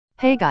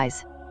Hey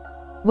guys!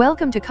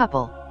 Welcome to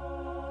Couple.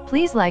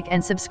 Please like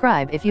and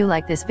subscribe if you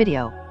like this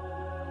video.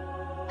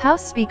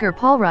 House Speaker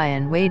Paul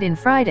Ryan weighed in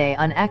Friday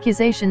on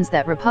accusations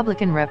that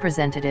Republican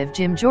Representative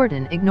Jim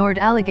Jordan ignored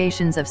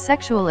allegations of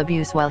sexual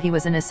abuse while he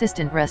was an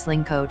assistant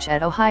wrestling coach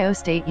at Ohio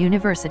State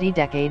University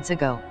decades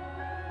ago.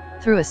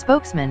 Through a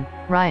spokesman,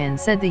 Ryan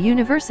said the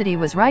university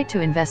was right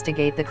to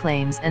investigate the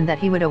claims and that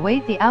he would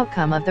await the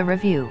outcome of the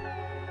review.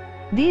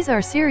 "These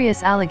are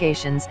serious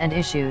allegations and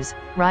issues,"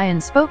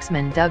 Ryan's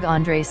spokesman Doug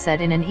Andres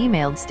said in an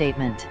emailed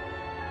statement.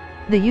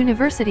 "The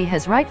university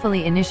has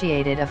rightfully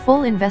initiated a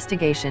full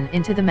investigation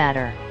into the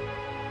matter.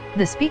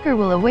 The speaker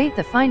will await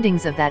the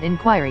findings of that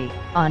inquiry,"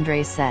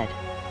 Andres said.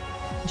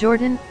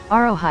 Jordan,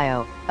 R.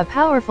 Ohio, a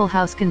powerful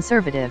House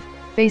conservative,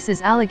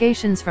 faces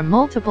allegations from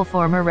multiple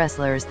former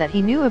wrestlers that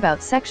he knew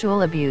about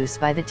sexual abuse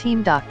by the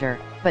team doctor,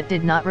 but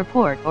did not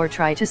report or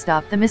try to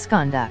stop the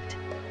misconduct.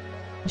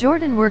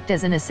 Jordan worked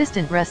as an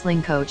assistant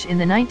wrestling coach in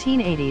the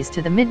 1980s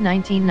to the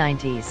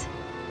mid-1990s.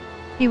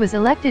 He was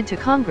elected to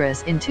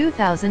Congress in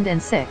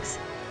 2006.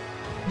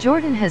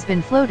 Jordan has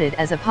been floated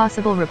as a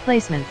possible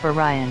replacement for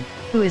Ryan,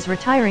 who is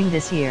retiring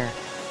this year.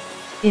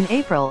 In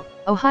April,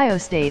 Ohio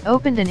State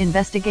opened an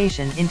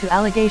investigation into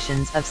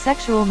allegations of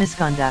sexual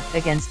misconduct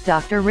against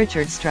Dr.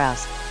 Richard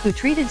Strauss, who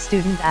treated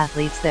student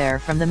athletes there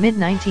from the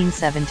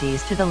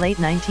mid-1970s to the late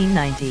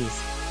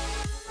 1990s.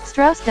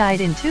 Strauss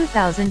died in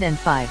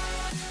 2005.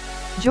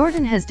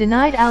 Jordan has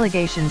denied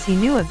allegations he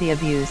knew of the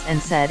abuse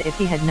and said if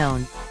he had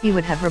known, he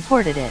would have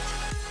reported it.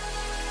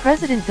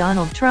 President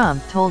Donald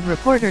Trump told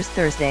reporters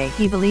Thursday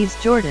he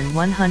believes Jordan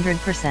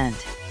 100%.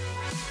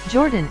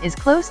 Jordan is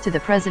close to the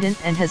president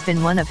and has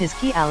been one of his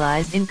key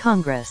allies in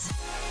Congress.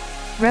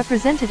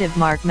 Representative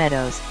Mark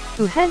Meadows,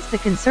 who heads the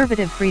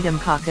Conservative Freedom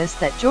Caucus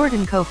that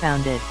Jordan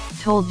co-founded,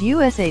 told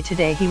USA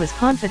Today he was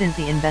confident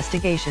the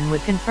investigation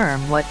would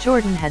confirm what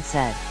Jordan had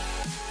said.